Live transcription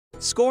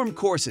SCORM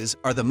courses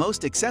are the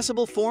most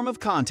accessible form of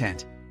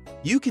content.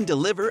 You can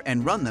deliver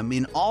and run them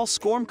in all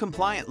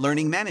SCORM-compliant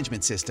learning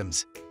management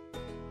systems.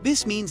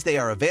 This means they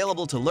are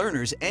available to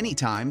learners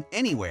anytime,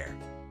 anywhere.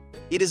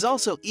 It is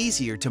also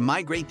easier to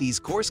migrate these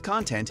course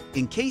content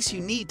in case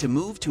you need to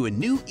move to a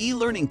new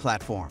e-learning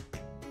platform.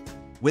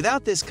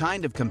 Without this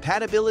kind of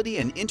compatibility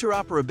and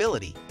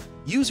interoperability,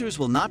 users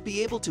will not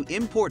be able to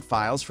import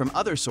files from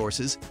other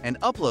sources and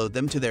upload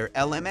them to their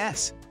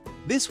LMS.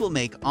 This will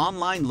make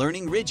online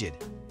learning rigid,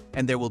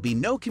 and there will be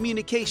no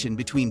communication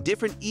between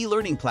different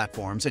e-learning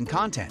platforms and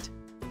content.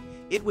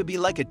 It would be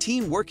like a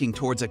team working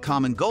towards a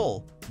common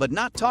goal, but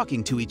not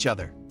talking to each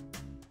other.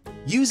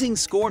 Using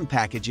SCORM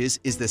packages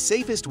is the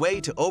safest way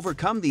to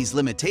overcome these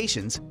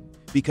limitations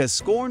because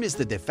SCORM is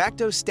the de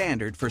facto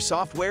standard for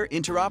software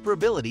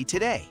interoperability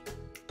today.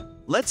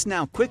 Let's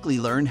now quickly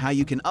learn how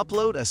you can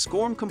upload a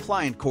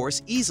SCORM-compliant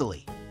course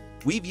easily.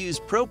 We've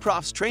used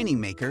ProProfs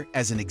Training Maker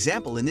as an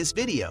example in this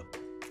video.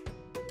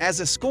 As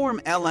a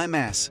SCORM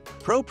LMS,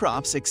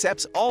 ProProfs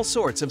accepts all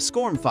sorts of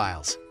SCORM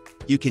files.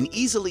 You can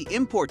easily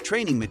import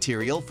training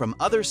material from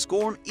other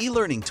SCORM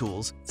e-learning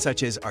tools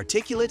such as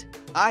Articulate,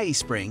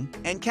 iSpring,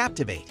 and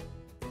Captivate.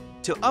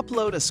 To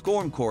upload a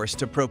SCORM course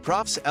to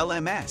ProProfs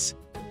LMS,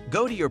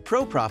 go to your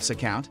ProProfs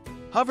account,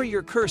 hover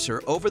your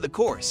cursor over the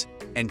course,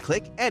 and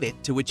click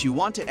Edit to which you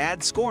want to add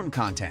SCORM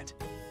content.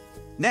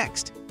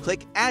 Next,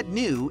 click Add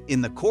New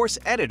in the course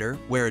editor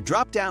where a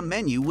drop-down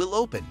menu will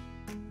open.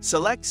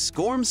 Select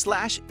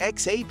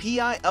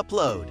SCORM/XAPI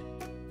Upload.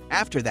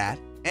 After that,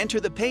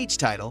 enter the page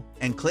title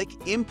and click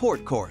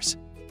Import Course.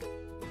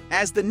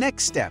 As the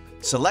next step,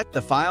 select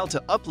the file to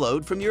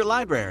upload from your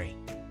library.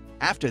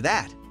 After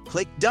that,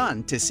 click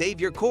Done to save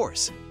your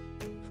course.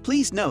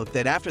 Please note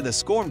that after the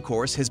SCORM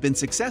course has been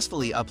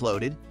successfully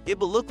uploaded, it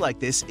will look like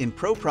this in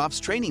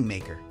ProProfs Training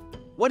Maker.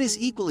 What is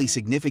equally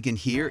significant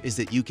here is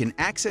that you can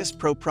access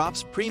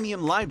ProProfs'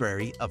 premium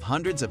library of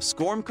hundreds of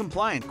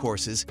SCORM-compliant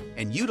courses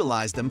and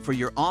utilize them for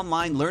your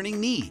online learning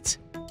needs.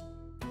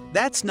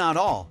 That's not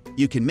all.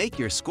 You can make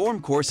your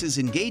SCORM courses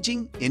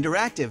engaging,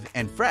 interactive,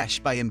 and fresh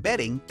by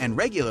embedding and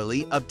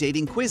regularly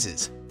updating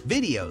quizzes,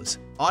 videos,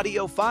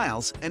 audio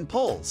files, and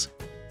polls.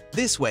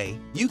 This way,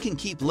 you can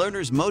keep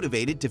learners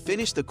motivated to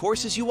finish the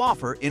courses you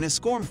offer in a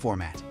SCORM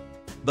format.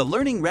 The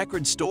Learning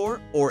Record Store,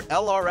 or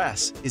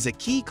LRS, is a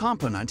key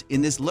component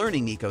in this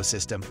learning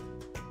ecosystem.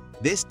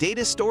 This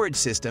data storage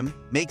system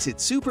makes it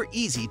super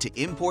easy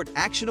to import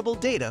actionable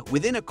data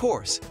within a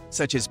course,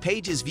 such as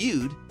pages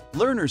viewed,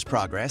 learners'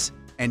 progress,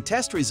 and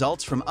test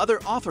results from other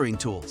authoring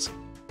tools.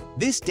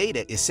 This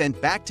data is sent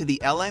back to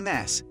the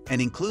LMS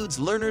and includes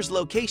learners'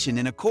 location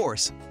in a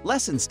course,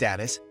 lesson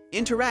status,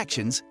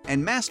 interactions,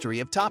 and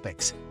mastery of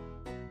topics.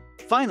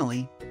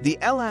 Finally, the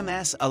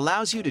LMS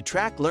allows you to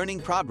track learning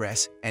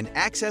progress and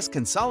access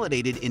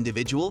consolidated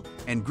individual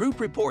and group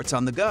reports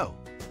on the go.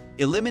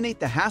 Eliminate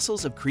the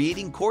hassles of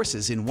creating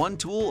courses in one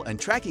tool and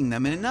tracking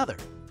them in another.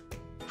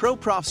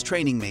 ProProfs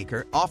Training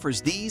Maker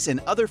offers these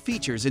and other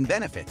features and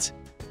benefits.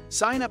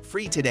 Sign up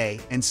free today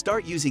and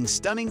start using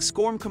stunning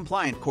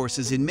SCORM-compliant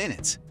courses in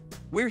minutes.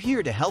 We're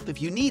here to help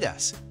if you need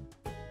us.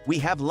 We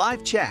have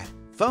live chat,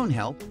 phone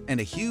help, and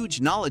a huge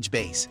knowledge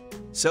base,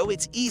 so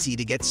it's easy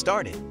to get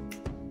started.